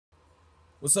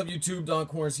What's up YouTube, Don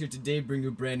Corners here today, bringing you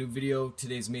a brand new video.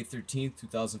 Today's May 13th,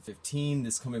 2015.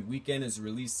 This coming weekend is the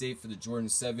release date for the Jordan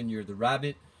 7 Year of the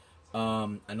Rabbit.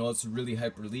 I know it's a really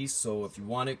hype release, so if you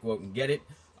want it, go out and get it.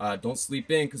 Don't sleep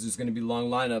in because there's going to be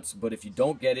long lineups, but if you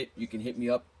don't get it, you can hit me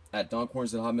up at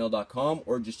doncorners@hotmail.com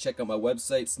or just check out my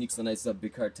website,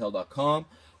 sneaksonnice.bigcartel.com.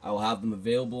 I will have them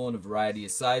available in a variety of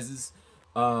sizes.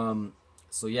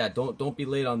 So yeah, don't be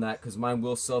late on that because mine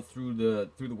will sell through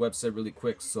the website really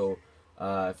quick. So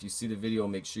if you see the video,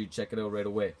 make sure you check it out right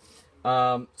away.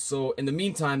 So in the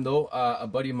meantime though, a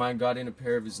buddy of mine got in a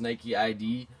pair of his Nike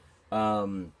ID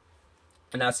and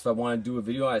asked if I want to do a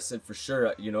video. I said for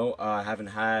sure. I haven't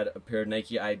had a pair of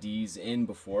Nike IDs in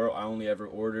before. I only ever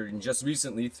ordered, and just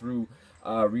recently through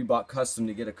Reebok Custom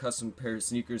to get a custom pair of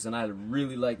sneakers, and I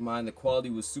really like mine. The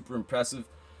quality was super impressive.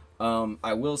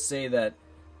 I will say that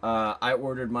I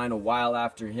ordered mine a while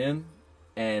after him,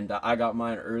 and I got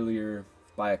mine earlier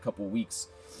by a couple weeks.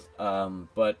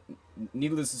 But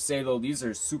needless to say though, these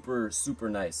are super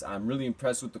nice. I'm really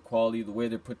impressed with the quality, the way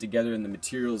they're put together, and the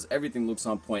materials. Everything looks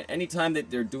on point. Anytime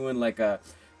that they're doing like a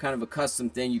kind of a custom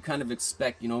thing, you kind of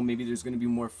expect, maybe there's going to be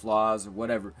more flaws or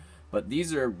whatever, but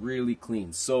these are really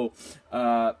clean. So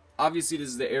obviously this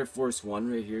is the Air Force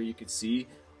One right here, you can see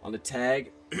on the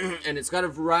tag. And it's got a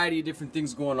variety of different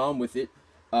things going on with it.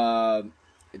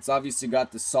 It's obviously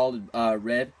got the solid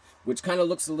red, which kind of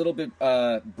looks a little bit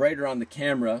brighter on the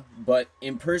camera, but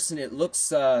in person it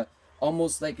looks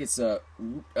almost like it's a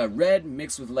red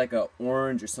mixed with like a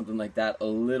orange or something like that a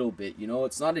little bit.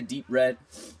 It's not a deep red,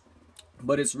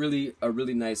 but it's really a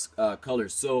really nice color.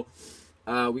 So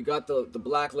we got the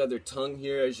black leather tongue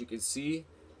here, as you can see,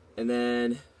 and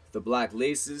then the black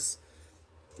laces,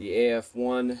 the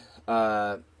AF1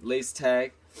 lace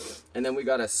tag, and then we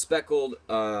got a speckled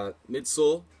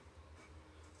midsole,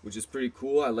 which is pretty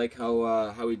cool. I like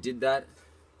how he did that.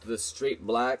 The straight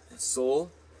black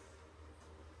sole.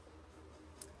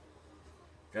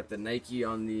 Got the Nike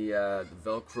on the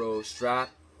Velcro strap.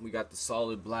 We got the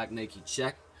solid black Nike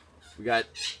check. We got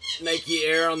Nike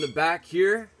Air on the back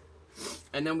here.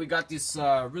 And then we got this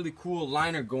really cool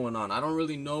liner going on. I don't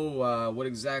really know what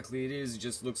exactly it is. It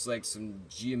just looks like some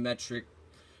geometric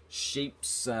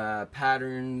shapes,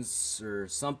 patterns, or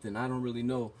something. I don't really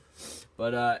know.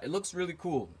 But it looks really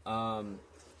cool.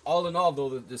 All in all,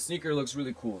 though, the sneaker looks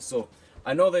really cool. So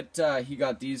I know that he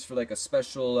got these for like a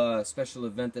special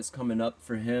event that's coming up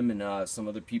for him and some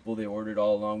other people. They ordered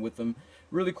all along with them.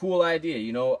 Really cool idea,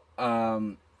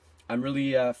 I'm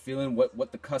really feeling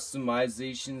what the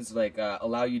customizations like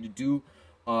allow you to do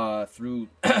through,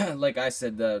 like I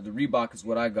said, the Reebok is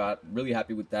what I got. Really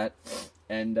happy with that.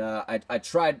 And I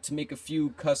tried to make a few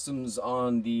customs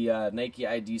on the Nike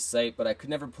ID site, but I could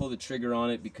never pull the trigger on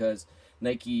it because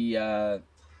Nike, they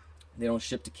don't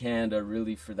ship to Canada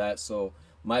really for that. So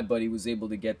my buddy was able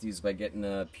to get these by getting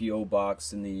a PO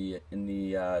box in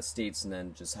the States and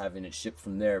then just having it shipped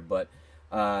from there. But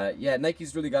yeah,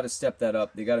 Nike's really got to step that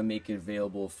up. They got to make it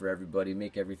available for everybody,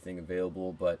 make everything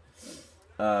available. But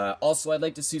also, I'd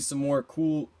like to see some more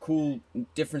cool,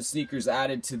 different sneakers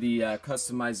added to the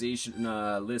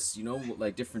customization list.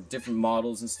 Like different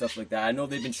models and stuff like that. I know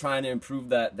they've been trying to improve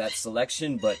that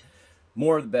selection, but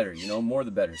more the better. More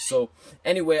the better. So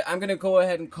anyway, I'm gonna go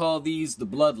ahead and call these the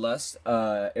Bloodlust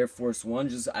Air Force One.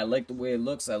 Just I like the way it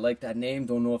looks. I like that name.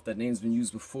 Don't know if that name's been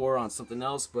used before on something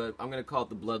else, but I'm gonna call it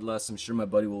the Bloodlust. I'm sure my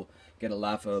buddy will get a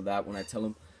laugh out of that when I tell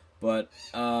him. But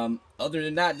other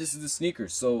than that, this is the sneaker.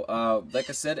 So like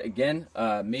I said, again,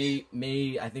 May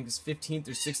I think it's 15th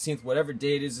or 16th, whatever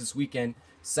day it is this weekend,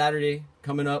 Saturday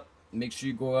coming up. Make sure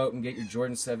you go out and get your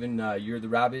Jordan 7 Year of the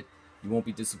Rabbit. You won't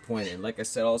be disappointed. And like I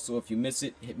said, also, if you miss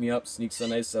it, hit me up,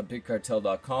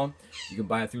 sneaksonnice@bigcartel.com. You can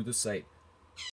buy it through the site.